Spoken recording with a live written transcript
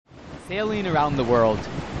Sailing around the world.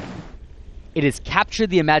 It has captured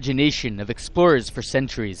the imagination of explorers for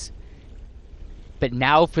centuries. But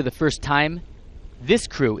now, for the first time, this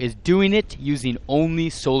crew is doing it using only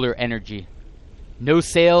solar energy. No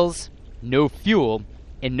sails, no fuel,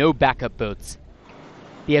 and no backup boats.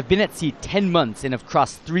 They have been at sea 10 months and have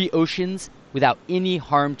crossed 3 oceans without any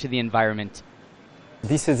harm to the environment.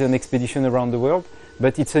 This is an expedition around the world,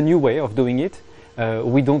 but it's a new way of doing it.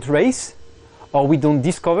 We don't race, or we don't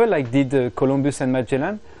discover like did Columbus and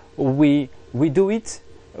Magellan. We do it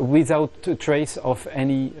without a trace of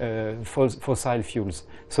any fossil fuels.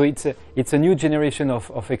 So it's a new generation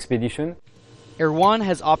of expedition. Erwan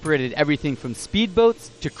has operated everything from speedboats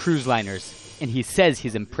to cruise liners, and he says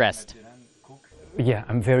he's impressed. Yeah,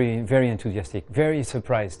 I'm very, very enthusiastic, very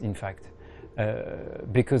surprised, in fact,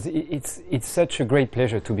 because it's such a great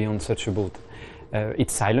pleasure to be on such a boat.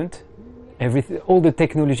 It's silent. All the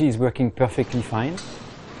technology is working perfectly fine.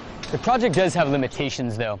 The project does have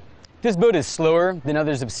limitations, though. This boat is slower than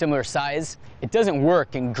others of similar size. It doesn't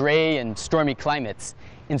work in gray and stormy climates.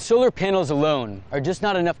 And solar panels alone are just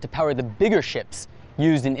not enough to power the bigger ships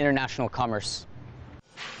used in international commerce.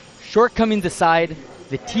 Shortcomings aside,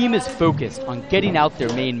 the team is focused on getting out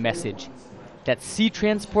their main message, that sea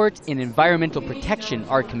transport and environmental protection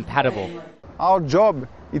are compatible. Our job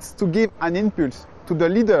is to give an impulse to the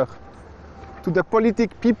leader, to the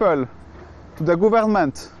politic people, to the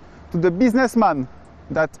government, to the businessman,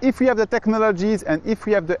 that if we have the technologies and if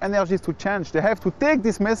we have the energies to change, they have to take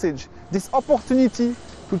this message, this opportunity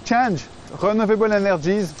to change renewable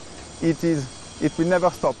energies. It will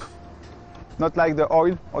never stop. Not like the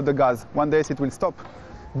oil or the gas. One day it will stop.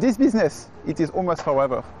 This business, it is almost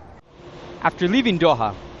forever. After leaving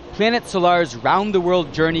Doha, Planet Solar's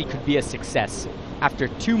round-the-world journey could be a success after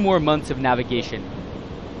 2 more months of navigation.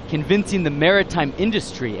 Convincing the maritime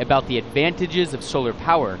industry about the advantages of solar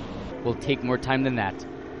power will take more time than that.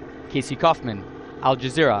 Kauffman, Al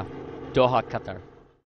Jazeera, Doha, Qatar.